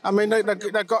 I mean,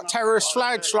 they've got terrorist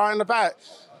flags flying about.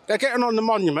 They're getting on the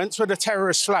monuments with the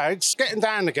terrorist flags, getting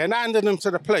down again, handing them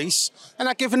to the police, and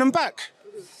they're giving them back.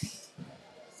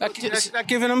 They're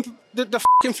giving them the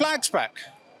fucking flags back.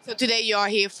 So today you are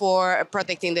here for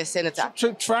protecting the cenotaph?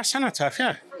 For our cenotaph,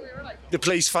 yeah. The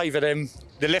police favour them,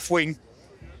 the left wing.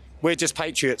 We're just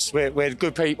patriots. We're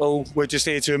good people. We're just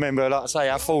here to remember, like I say,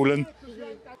 our fallen.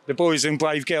 The boys and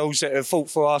brave girls that have fought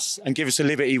for us and give us the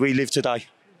liberty we live today.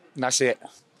 And that's it.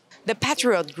 The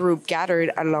Patriot group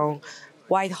gathered along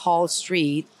Whitehall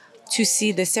Street to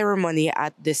see the ceremony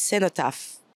at the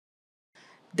cenotaph.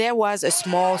 There was a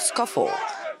small scuffle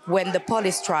when the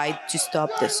police tried to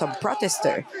stop some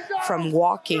protesters from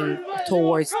walking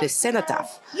towards the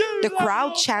cenotaph. The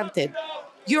crowd chanted,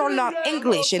 "You're not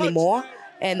English anymore,"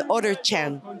 and other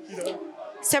chants.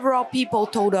 Several people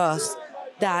told us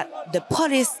that the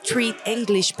police treat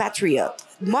English patriots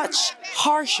much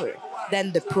harsher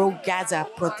than the pro-Gaza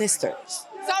protesters.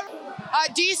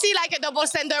 Do you see like a double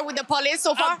standard with the police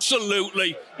so far?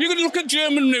 Absolutely. You can look at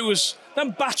German news. They're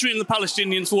battering the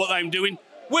Palestinians for what they're doing.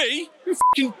 We're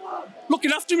fucking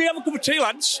looking after me. Have a cup of tea,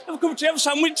 lads. Have a cup of tea, have a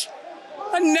sandwich.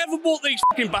 They never bought these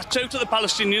fucking bats out to the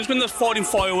Palestinians when they're firing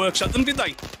fireworks at them, did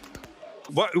they?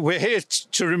 We're here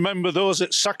to remember those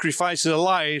that sacrificed their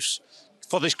lives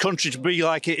for this country to be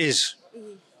like it is.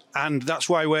 And that's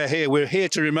why we're here. We're here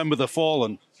to remember the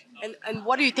fallen. And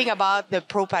what do you think about the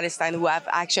pro-Palestine who have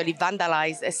actually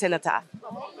vandalized a cenotaph?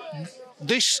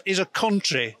 This is a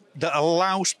country that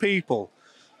allows people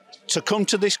to come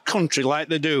to this country like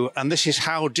they do, and this is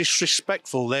how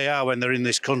disrespectful they are when they're in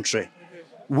this country.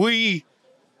 We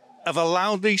have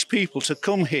allowed these people to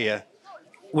come here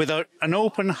with an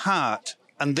open heart,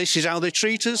 and this is how they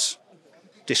treat us?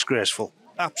 Disgraceful.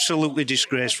 Absolutely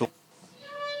disgraceful.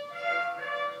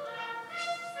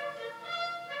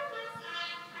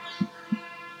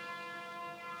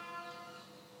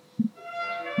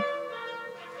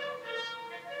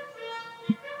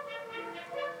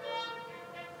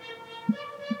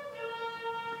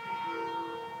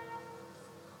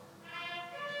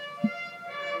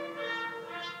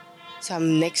 So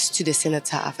I'm next to the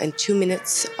cenotaph and 2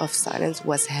 minutes of silence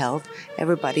was held.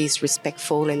 Everybody is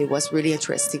respectful and it was really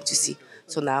interesting to see.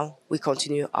 So now we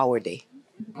continue our day.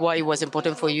 Why it was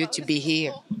important for you to be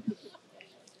here?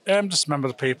 Just remember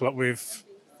the people that we've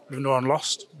known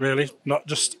lost, really. Not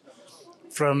just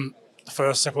from the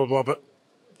First, Second World War, but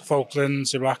the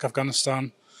Falklands, Iraq,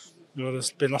 Afghanistan. You know,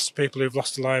 there's been lots of people who've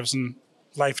lost their lives and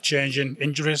life-changing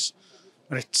injuries.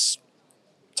 And it's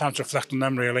time to reflect on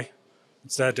them, really.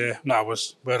 It's their day, not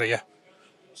ours. We're here.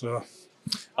 So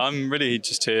I'm really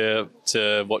just here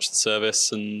to watch the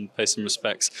service and pay some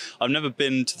respects. I've never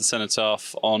been to the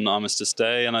cenotaph on Armistice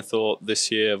Day, and I thought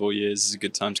this year of all years is a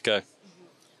good time to go.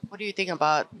 What do you think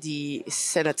about the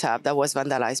cenotaph that was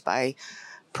vandalized by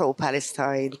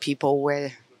pro-Palestine people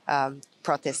were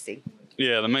protesting?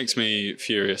 Yeah, that makes me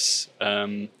furious.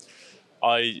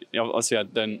 Obviously I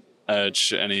don't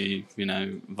urge any,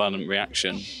 violent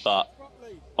reaction, but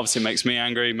obviously it makes me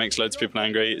angry, makes loads of people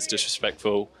angry. It's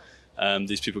disrespectful.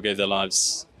 These people gave their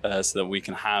lives so that we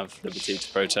can have liberty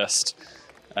to protest.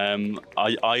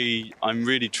 I'm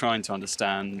really trying to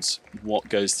understand what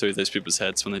goes through those people's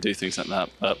heads when they do things like that.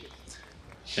 But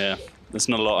yeah, there's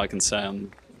not a lot I can say.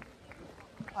 I'm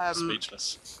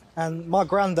speechless. And my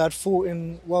granddad fought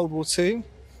in World War II.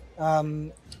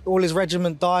 All his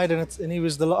regiment died, and he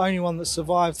was the only one that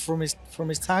survived from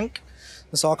his tank.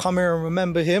 And so I come here and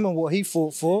remember him and what he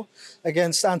fought for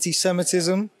against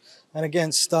anti-Semitism and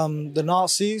against the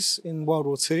Nazis in World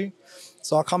War II.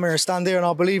 So I come here and stand here, and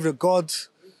I believe that God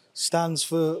stands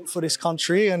for this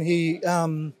country, and he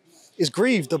is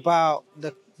grieved about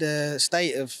the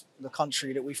state of the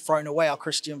country, that we've thrown away our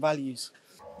Christian values.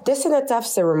 The cenotaph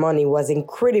ceremony was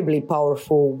incredibly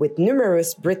powerful, with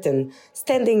numerous Britons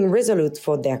standing resolute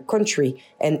for their country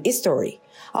and history.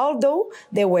 Although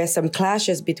there were some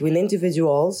clashes between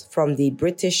individuals from the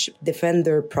British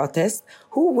Defender protest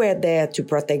who were there to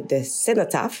protect the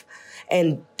cenotaph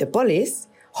and the police,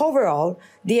 overall,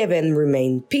 the event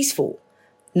remained peaceful.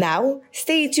 Now,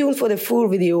 stay tuned for the full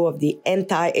video of the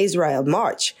anti-Israel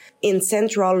march in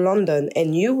central London,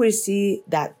 and you will see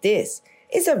that this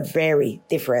is a very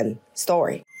different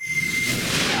story.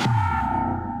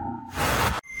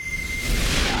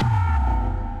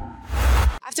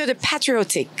 After the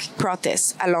patriotic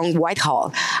protest along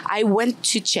Whitehall, I went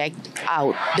to check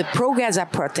out the pro-Gaza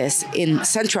protest in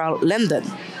central London.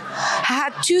 I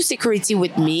had 2 security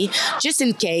with me just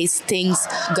in case things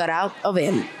got out of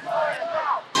hand.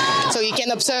 So you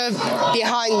can observe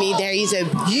behind me there is a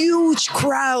huge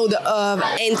crowd of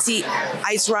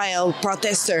anti-Israel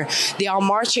protesters. They are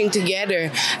marching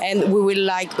together, and we will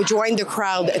join the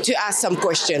crowd to ask some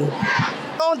questions.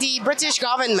 The British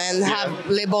government have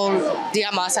labeled the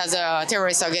Hamas as a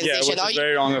terrorist organization. Yeah, which is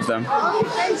very wrong of them.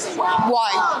 Why?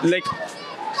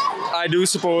 I do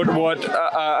support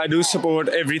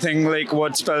everything,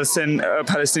 what's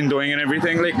Palestine doing and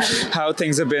everything, how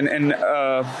things have been in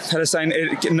Palestine.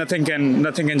 Nothing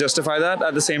can justify that.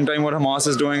 At the same time, what Hamas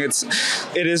is doing,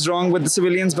 it is wrong with the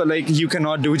civilians, but you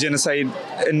cannot do genocide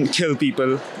and kill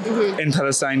people in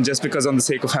Palestine just because on the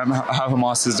sake of how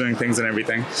Hamas is doing things and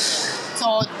everything.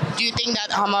 So, do you think that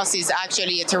Hamas is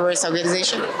actually a terrorist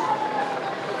organization?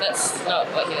 That's not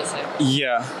what he was saying.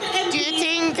 Yeah. Do you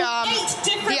think the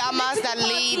Hamas that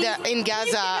lead in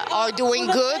Gaza are doing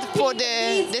good for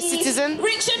the citizen?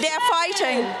 They're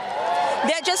fighting.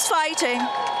 They're just fighting.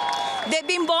 They've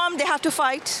been bombed. They have to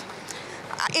fight.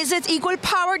 Is it equal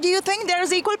power? Do you think there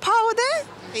is equal power there?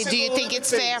 Do you think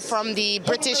it's fair from the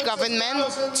British government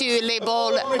to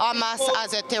label Hamas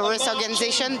as a terrorist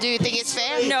organization? Do you think it's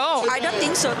fair? No, I don't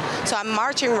think so. So I'm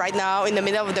marching right now in the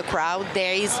middle of the crowd.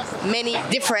 There is many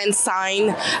different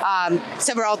signs.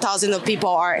 Several thousand of people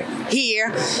are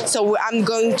here. So I'm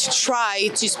going to try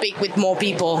to speak with more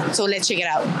people. So let's check it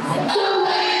out.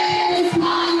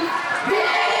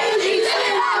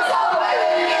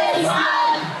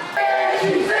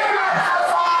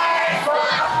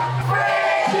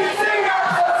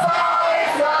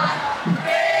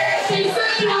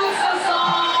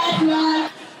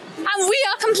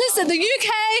 The UK,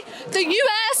 the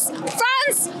US,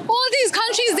 France, all these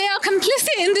countries, they are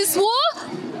complicit in this war.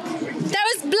 There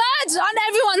is blood on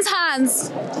everyone's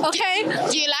hands, okay?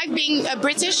 Do you like being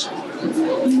British?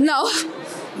 No.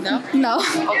 No? No.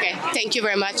 Okay, thank you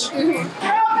very much. Palestine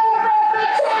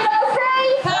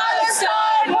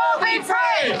will be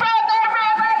free! From the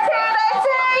river to the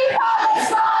sea,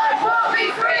 Palestine will be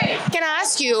free! Can I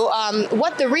ask you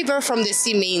what the river from the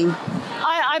sea mean?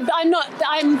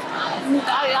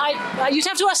 You'd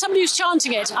have to ask somebody who's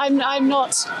chanting it. I'm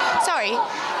not. Sorry,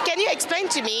 can you explain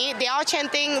to me, they are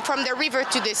chanting from the river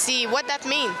to the sea, what that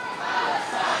mean?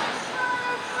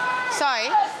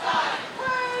 Sorry,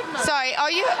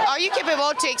 are you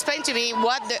capable to explain to me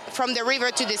what from the river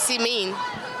to the sea mean?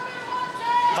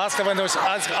 Ask the one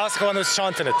who's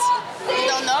chanting it. You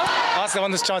don't know? Ask the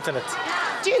one who's chanting it.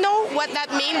 Do you know what that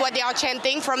means, what they are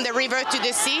chanting from the river to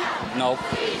the sea? No.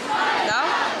 No?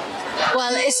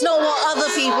 Well, it's not what other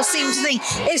people seem to think.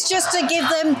 It's just to give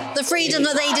them the freedom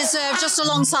that they deserve, just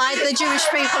alongside the Jewish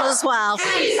people as well.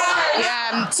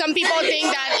 Some people think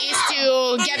that is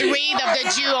to get rid of the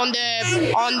Jew on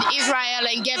Israel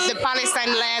and give the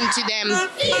Palestine land to them.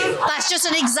 That's just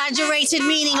an exaggerated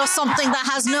meaning of something that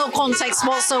has no context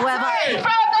whatsoever.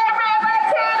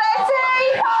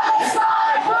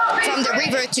 From the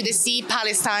river to the sea,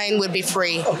 Palestine will be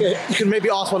free. Okay, you can maybe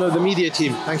ask one of the media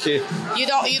team. Thank you. You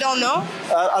don't know?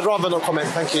 I'd rather not comment.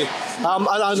 Thank you.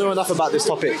 I know enough about this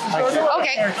topic. Thank you.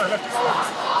 Okay.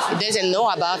 He doesn't know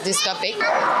about this topic.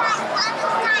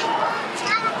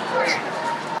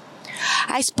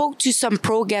 I spoke to some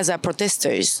pro-Gaza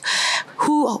protesters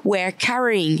who were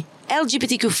carrying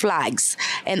LGBTQ flags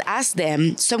and asked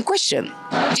them some questions.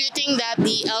 Do you think that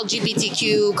the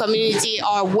LGBTQ community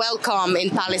are welcome in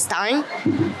Palestine?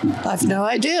 I've no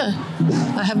idea.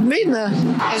 I haven't been there.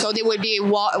 So there will be a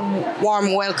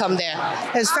warm welcome there?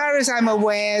 As far as I'm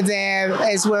aware, they're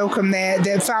as welcome there.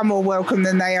 They're far more welcome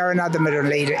than they are in other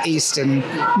Middle Eastern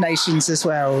nations as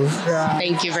well.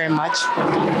 Thank you very much.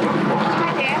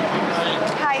 Hi there.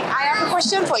 Hi, I have a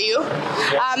question for you.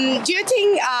 Do you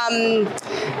think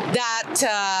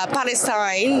that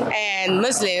Palestine and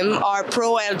Muslim are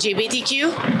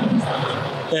pro-LGBTQ?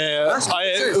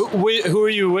 Who are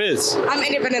you with? I'm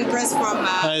independent press from...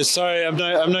 Sorry, I'm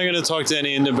not going to talk to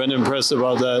any independent press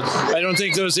about that. I don't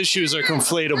think those issues are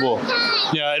conflatable.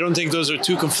 Yeah, I don't think those are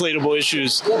two conflatable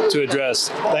issues to address.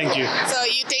 Thank you. So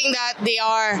you think that they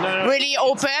are really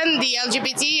open, the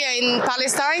LGBT in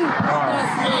Palestine?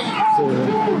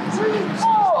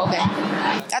 Okay.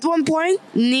 At one point,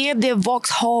 near the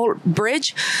Vauxhall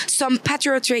Bridge, some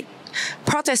patriotic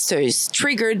protesters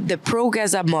triggered the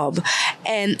pro-Gaza mob,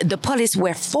 and the police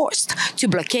were forced to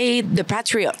blockade the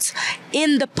patriots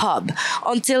in the pub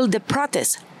until the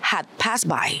protest had passed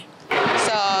by.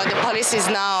 So the police is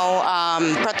now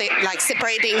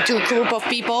separating two group of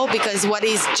people, because what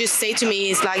he's just said to me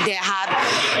is like they had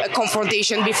a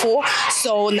confrontation before,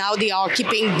 so now they are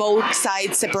keeping both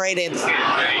sides separated.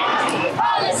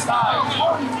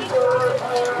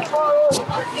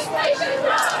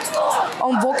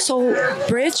 On Vauxhall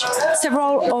Bridge,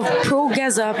 several of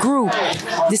pro-Gaza group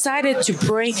decided to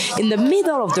pray in the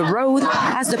middle of the road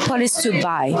as the police stood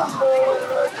by.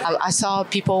 I saw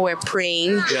people were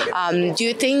praying. Do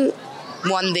you think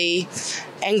one day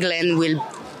England will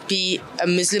be a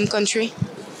Muslim country?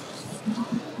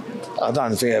 I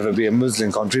don't think it'll ever be a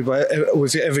Muslim country, but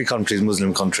every country is a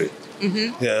Muslim country.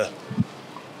 Mm-hmm. Yeah.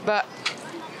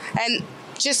 And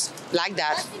just like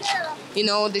that, you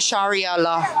know, the Sharia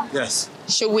law. Yes.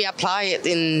 Should we apply it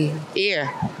in here?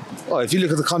 Well, if you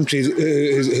look at the countries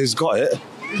who's got it,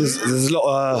 there's a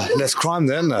lot less crime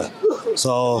there, isn't there?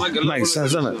 So it makes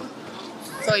sense, doesn't it?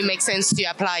 So it makes sense to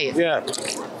apply it? Yeah.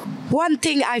 One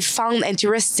thing I found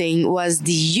interesting was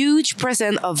the huge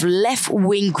presence of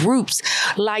left-wing groups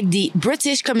like the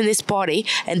British Communist Party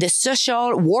and the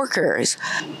Social Workers.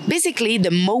 Basically,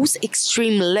 the most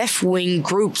extreme left-wing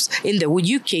groups in the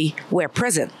UK were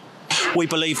present. We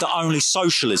believe that only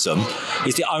socialism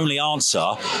is the only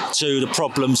answer to the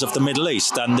problems of the Middle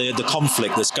East and the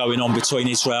conflict that's going on between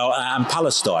Israel and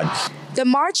Palestine. The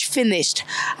march finished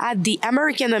at the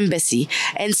American embassy,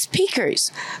 and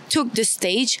speakers took the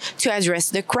stage to address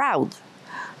the crowd.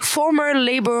 Former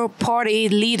Labour Party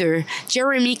leader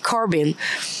Jeremy Corbyn,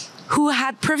 who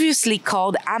had previously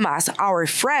called Hamas our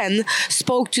friend,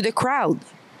 spoke to the crowd.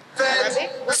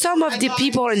 Some of the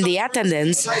people in the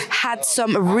attendance had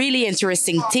some really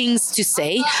interesting things to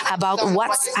say about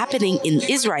what's happening in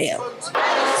Israel.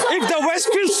 If the West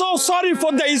feels so sorry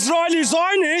for the Israeli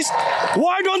Zionists,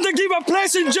 why don't they give a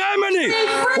place in Germany?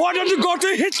 Why don't you go to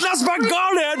Hitler's back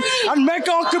garden and make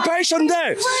an occupation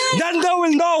there? Then they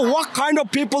will know what kind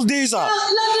of people these are.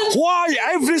 Why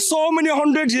every so many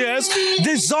 100 years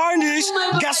the Zionists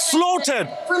get slaughtered?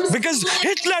 Because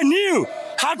Hitler knew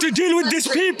how to deal with these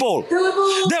people.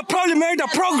 They probably made a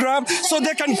program so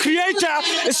they can create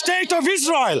a state of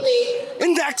Israel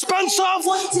in the expense of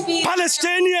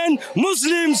Palestinian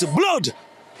Muslims' blood.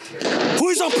 Who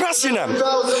is oppressing them?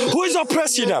 Who is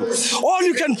oppressing them? All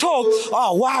you can talk,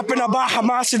 what happened about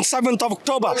Hamas in 7th of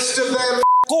October?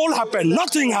 All happened,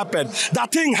 nothing happened.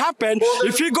 That thing happened.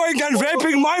 If you're going and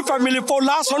raping my family for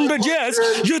last 100 years,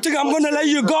 you think I'm going to let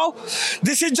you go?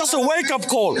 This is just a wake-up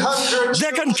call.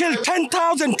 They can kill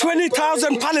 10,000,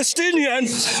 20,000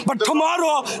 Palestinians, but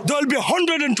tomorrow there will be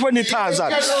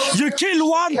 120,000. You kill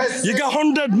one, you get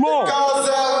 100 more.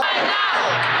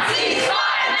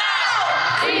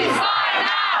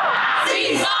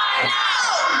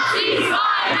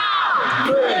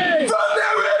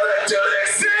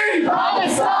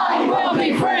 Palestine will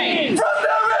be free! From the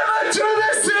river to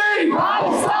the sea!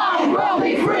 Palestine will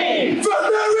be free! From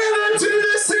the river to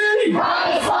the sea!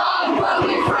 Palestine will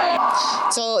be free!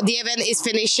 So the event is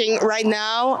finishing right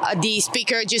now. The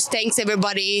speaker just thanks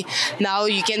everybody. Now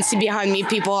you can see behind me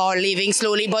people are leaving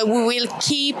slowly, but we will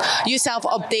keep yourself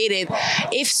updated.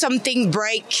 If something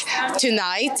breaks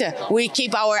tonight, we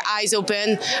keep our eyes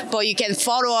open, but you can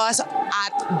follow us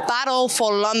at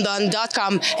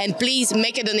battleforlondon.com, and please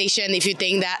make a donation if you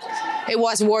think that it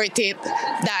was worth it,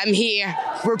 that I'm here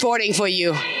reporting for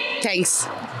you. Thanks.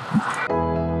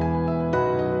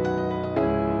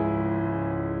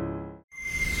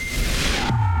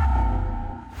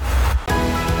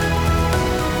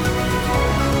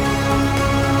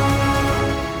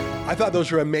 I thought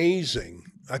those were amazing.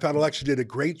 I thought Alexa did a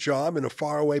great job in a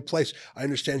faraway place. I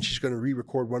understand she's going to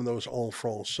re-record one of those en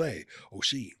français.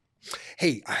 Aussi.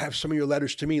 Hey, I have some of your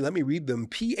letters to me. Let me read them.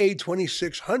 PA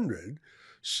 2600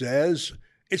 says,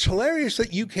 it's hilarious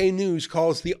that UK News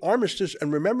calls the Armistice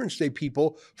and Remembrance Day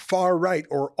people far right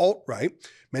or alt-right.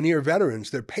 Many are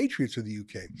veterans. They're patriots of the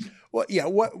UK. Well, yeah,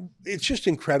 it's just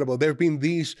incredible. There have been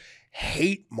these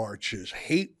hate marches,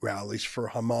 hate rallies for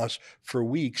Hamas for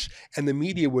weeks, and the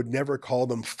media would never call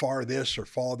them far this or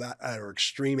far that or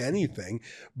extreme anything.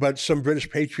 But some British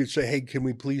patriots say, hey, can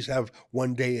we please have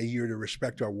one day a year to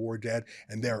respect our war dead?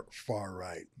 And they're far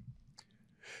right.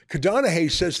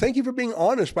 Kadanahay says, thank you for being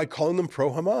honest by calling them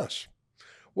pro-Hamas.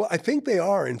 Well, I think they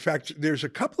are. In fact, there's a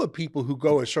couple of people who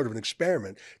go as sort of an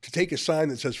experiment to take a sign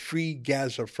that says free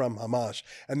Gaza from Hamas,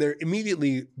 and they're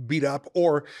immediately beat up,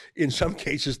 or in some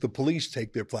cases, the police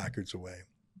take their placards away.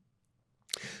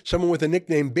 Someone with a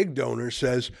nickname Big Donor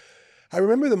says, I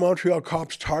remember the Montreal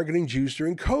cops targeting Jews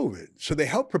during COVID, so they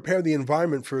helped prepare the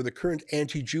environment for the current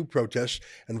anti-Jew protests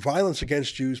and violence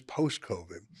against Jews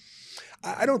post-COVID.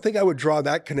 I don't think I would draw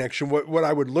that connection. What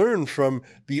I would learn from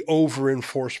the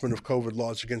over-enforcement of COVID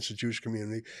laws against the Jewish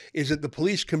community is that the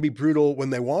police can be brutal when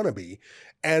they want to be,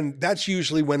 and that's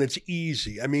usually when it's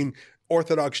easy. I mean,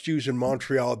 Orthodox Jews in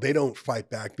Montreal, they don't fight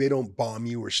back. They don't bomb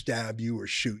you or stab you or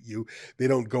shoot you. They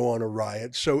don't go on a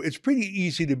riot. So it's pretty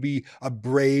easy to be a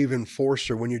brave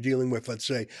enforcer when you're dealing with, let's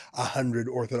say, 100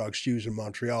 Orthodox Jews in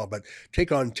Montreal. But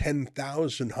take on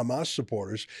 10,000 Hamas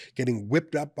supporters getting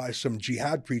whipped up by some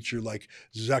jihad preacher like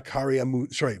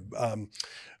Moussaoui,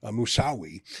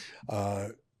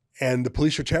 and the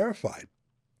police are terrified.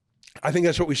 I think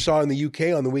that's what we saw in the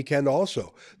UK on the weekend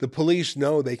also. The police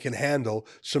know they can handle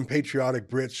some patriotic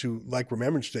Brits who like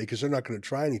Remembrance Day because they're not going to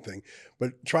try anything,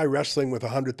 but try wrestling with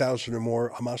 100,000 or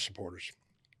more Hamas supporters.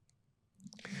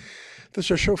 That's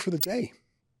our show for the day.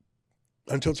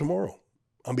 Until tomorrow,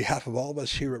 on behalf of all of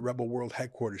us here at Rebel World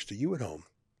Headquarters, to you at home,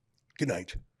 good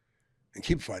night, and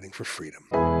keep fighting for freedom.